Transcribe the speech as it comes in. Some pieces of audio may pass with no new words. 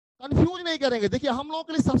Confuse नहीं करेंगे। देखिए हम लोगों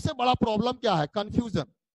के लिए सबसे बड़ा प्रॉब्लम क्या है? कंफ्यूजन।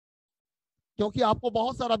 क्योंकि आपको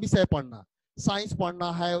बहुत सारा विषय पढ़ना है, साइंस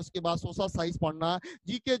पढ़ना है, उसके बाद सोशल साइंस पढ़ना है,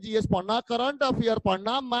 जीके जीएस पढ़ना, करंट अफेयर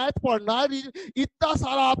पढ़ना, मैथ पढ़ना, इतना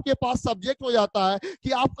सारा आपके पास सब्जेक्ट हो जाता है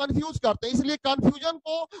कि आप कंफ्यूज करते हैं। इसलिए कंफ्यूजन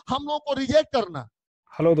को हम लोग को रिजेक्ट करना।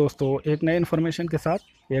 हेलो दोस्तों, एक नए इन्फॉर्मेशन के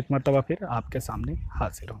साथ एक मरतबा फिर आपके सामने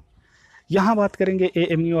हाजिर हूँ। यहाँ बात करेंगे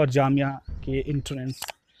एएमयू और जामिया के इंट्रेंस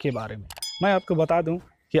के बारे में। मैं आपको बता दूं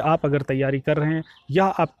कि आप अगर तैयारी कर रहे हैं या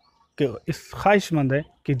आप इस ख्वाहिशमंद है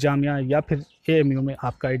कि जामिया या फिर एएमयू में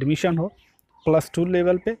आपका एडमिशन हो +2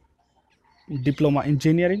 लेवल पे, डिप्लोमा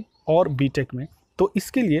इंजीनियरिंग और बीटेक में, तो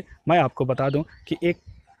इसके लिए मैं आपको बता दूं कि एक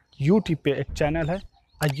यूट्यूब पे एक चैनल है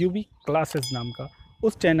आईयूबी क्लासेस नाम का।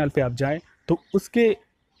 उस चैनल पे आप जाएं तो उसके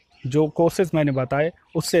जो कोर्सेज मैंने बताए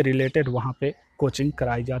उससे रिलेटेड वहाँ पे कोचिंग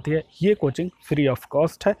कराई जाती है। ये कोचिंग फ्री ऑफ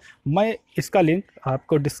कॉस्ट है। मैं इसका लिंक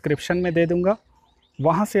आपको डिस्क्रिप्शन में दे दूँगा,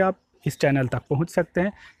 वहाँ से आप इस चैनल तक पहुँच सकते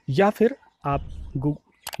हैं, या फिर आप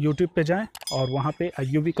यूट्यूब पे जाएं और वहाँ पे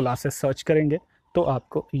आईयूबी क्लासेस सर्च करेंगे तो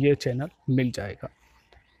आपको ये चैनल मिल जाएगा।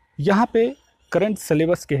 यहाँ पे करंट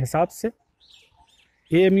सिलेबस के हिसाब से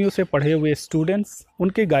एएमयू से पढ़े हुए स्टूडेंट्स,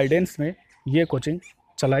 उनके गाइडेंस में ये कोचिंग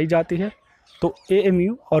चलाई जाती है। तो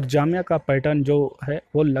एएमयू और जामिया का पैटर्न जो है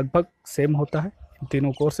वो लगभग सेम होता है इन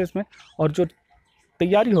तीनों कोर्सेज़ में, और जो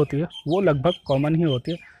तैयारी होती है वो लगभग कॉमन ही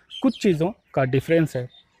होती है। कुछ चीज़ों का डिफरेंस है,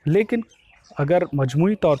 लेकिन अगर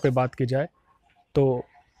मजमूई तौर पे बात की जाए तो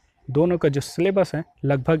दोनों का जो सिलेबस है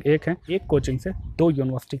लगभग एक है। एक कोचिंग से 2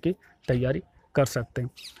 यूनिवर्सिटी की तैयारी कर सकते हैं।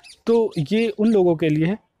 तो ये उन लोगों के लिए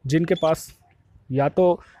है जिनके पास या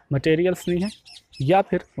तो मटेरियल्स नहीं है या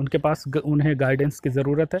फिर उनके पास उन्हें गाइडेंस की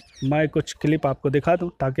ज़रूरत है। मैं कुछ क्लिप आपको दिखा दूं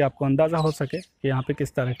ताकि आपको अंदाज़ा हो सके कि यहाँ पे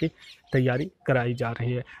किस तरह की तैयारी कराई जा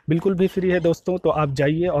रही है। बिल्कुल भी फ्री है दोस्तों, तो आप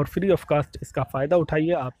जाइए और फ्री ऑफ कास्ट इसका फ़ायदा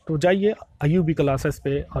उठाइए। आप तो जाइए आईयूबी क्लासेस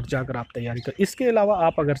पे और जाकर आप तैयारी करें। इसके अलावा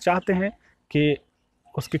आप अगर चाहते हैं कि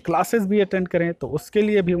उसकी क्लासेस भी अटेंड करें तो उसके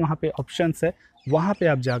लिए भी वहाँ पे ऑप्शंस है। वहाँ पे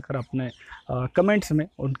आप जाकर अपने कमेंट्स में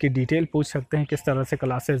उनकी डिटेल पूछ सकते हैं, किस तरह से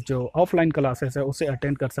क्लासेस जो ऑफलाइन क्लासेस है उसे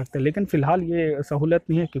अटेंड कर सकते हैं। लेकिन फ़िलहाल ये सहूलत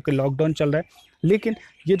नहीं है क्योंकि लॉकडाउन चल रहा है। लेकिन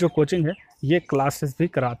ये जो कोचिंग है ये क्लासेस भी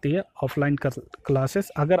कराती है, ऑफलाइन क्लासेस।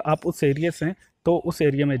 अगर आप उस एरिया से हैं तो उस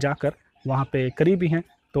एरिया में जाकर वहाँ पे करीबी हैं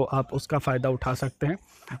तो आप उसका फ़ायदा उठा सकते हैं।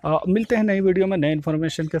 मिलते हैं नई वीडियो में नए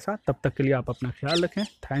इन्फॉर्मेशन के साथ। तब तक के लिए आप अपना ख्याल रखें।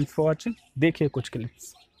 Thanks for watching. देखिए कुछ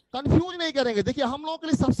क्लिप्स। कंफ्यूज नहीं करेंगे। देखिए हम लोगों के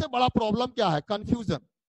लिए सबसे बड़ा प्रॉब्लम क्या है? कंफ्यूजन।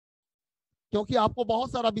 क्योंकि आपको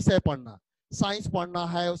बहुत सारा विषय पढ़ना है, साइंस पढ़ना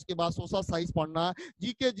है, उसके बाद सोशल साइंस पढ़ना है,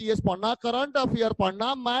 जीके जीएस पढ़ना, करंट अफेयर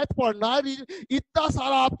पढ़ना, मैथ पढ़ना, इतना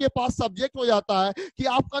सारा आपके पास सब्जेक्ट हो जाता है कि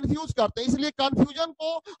आप कंफ्यूज करते हैं। इसलिए कंफ्यूजन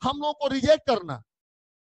को हम लोग को रिजेक्ट करना।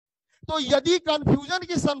 तो यदि कंफ्यूजन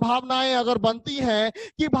की संभावनाएं अगर बनती हैं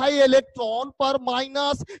कि भाई इलेक्ट्रॉन पर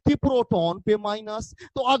माइनस कि प्रोटॉन पे माइनस,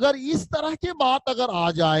 तो अगर इस तरह की बात अगर आ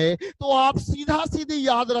जाए तो आप सीधा सीधी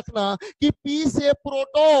याद रखना कि P से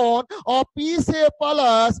प्रोटॉन और P से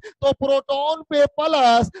प्लस, तो प्रोटॉन पे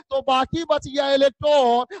प्लस तो बाकी बच गया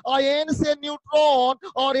इलेक्ट्रॉन, और N से न्यूट्रॉन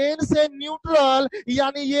और N से न्यूट्रल,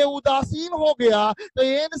 यानी ये उदासीन हो गया। तो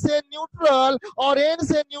N से न्यूट्रल और N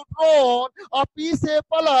से न्यूट्रॉन और P से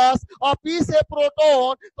प्लस और P से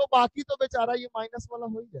प्रोटॉन, तो बाकी तो बेचारा ये माइनस वाला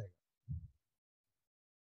हो ही जाएगा।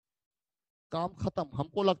 काम खत्म।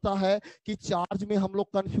 हमको लगता है कि चार्ज में हम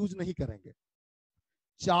लोग कंफ्यूज नहीं करेंगे।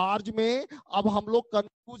 चार्ज में अब हम लोग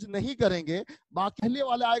कंफ्यूज नहीं करेंगे। बाकी पहले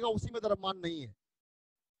वाले आएगा उसी में दरमान नहीं है।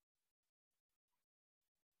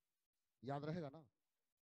 याद रहेगा ना?